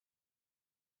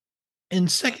In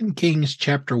 2 Kings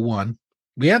chapter 1,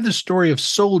 we have the story of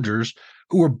soldiers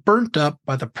who were burnt up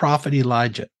by the prophet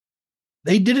Elijah.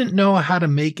 They didn't know how to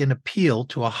make an appeal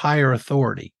to a higher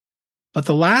authority. But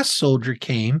the last soldier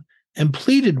came and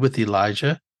pleaded with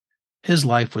Elijah. His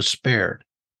life was spared.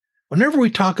 Whenever we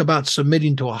talk about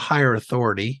submitting to a higher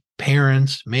authority,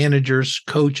 parents, managers,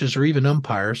 coaches, or even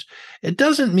umpires, it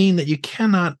doesn't mean that you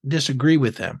cannot disagree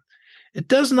with them. It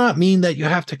does not mean that you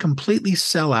have to completely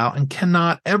sell out and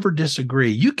cannot ever disagree.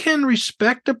 You can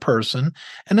respect a person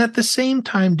and at the same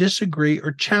time disagree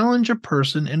or challenge a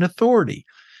person in authority.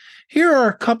 Here are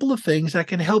a couple of things that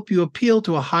can help you appeal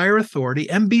to a higher authority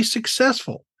and be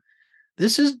successful.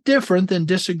 This is different than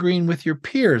disagreeing with your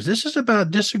peers. This is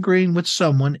about disagreeing with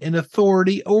someone in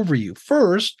authority over you.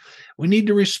 First, we need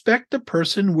to respect the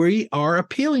person we are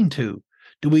appealing to.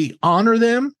 Do we honor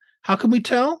them? How can we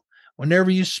tell?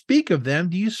 Whenever you speak of them,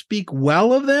 do you speak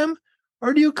well of them,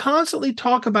 or do you constantly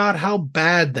talk about how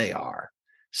bad they are?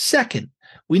 Second,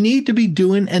 we need to be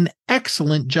doing an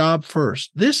excellent job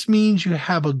first. This means you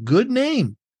have a good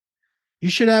name. You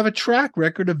should have a track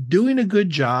record of doing a good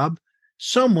job,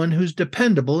 someone who's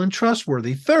dependable and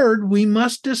trustworthy. Third, we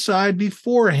must decide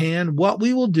beforehand what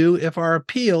we will do if our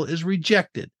appeal is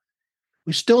rejected.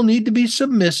 We still need to be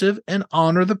submissive and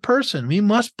honor the person. We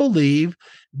must believe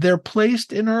they're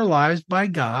placed in our lives by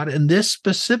God, and this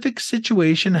specific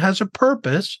situation has a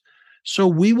purpose, so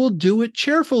we will do it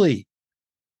cheerfully.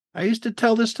 I used to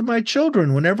tell this to my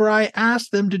children whenever I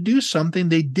asked them to do something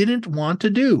they didn't want to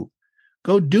do.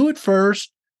 Go do it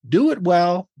first, do it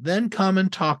well, then come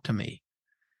and talk to me.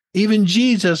 Even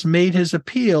Jesus made his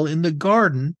appeal in the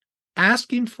garden,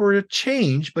 asking for a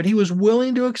change, but he was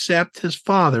willing to accept his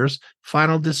Father's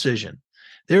final decision.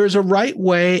 There is a right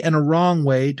way and a wrong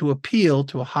way to appeal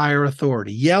to a higher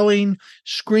authority. Yelling,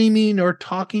 screaming, or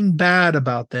talking bad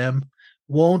about them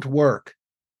won't work.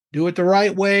 Do it the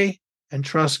right way and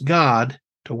trust God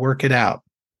to work it out.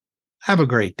 Have a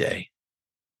great day.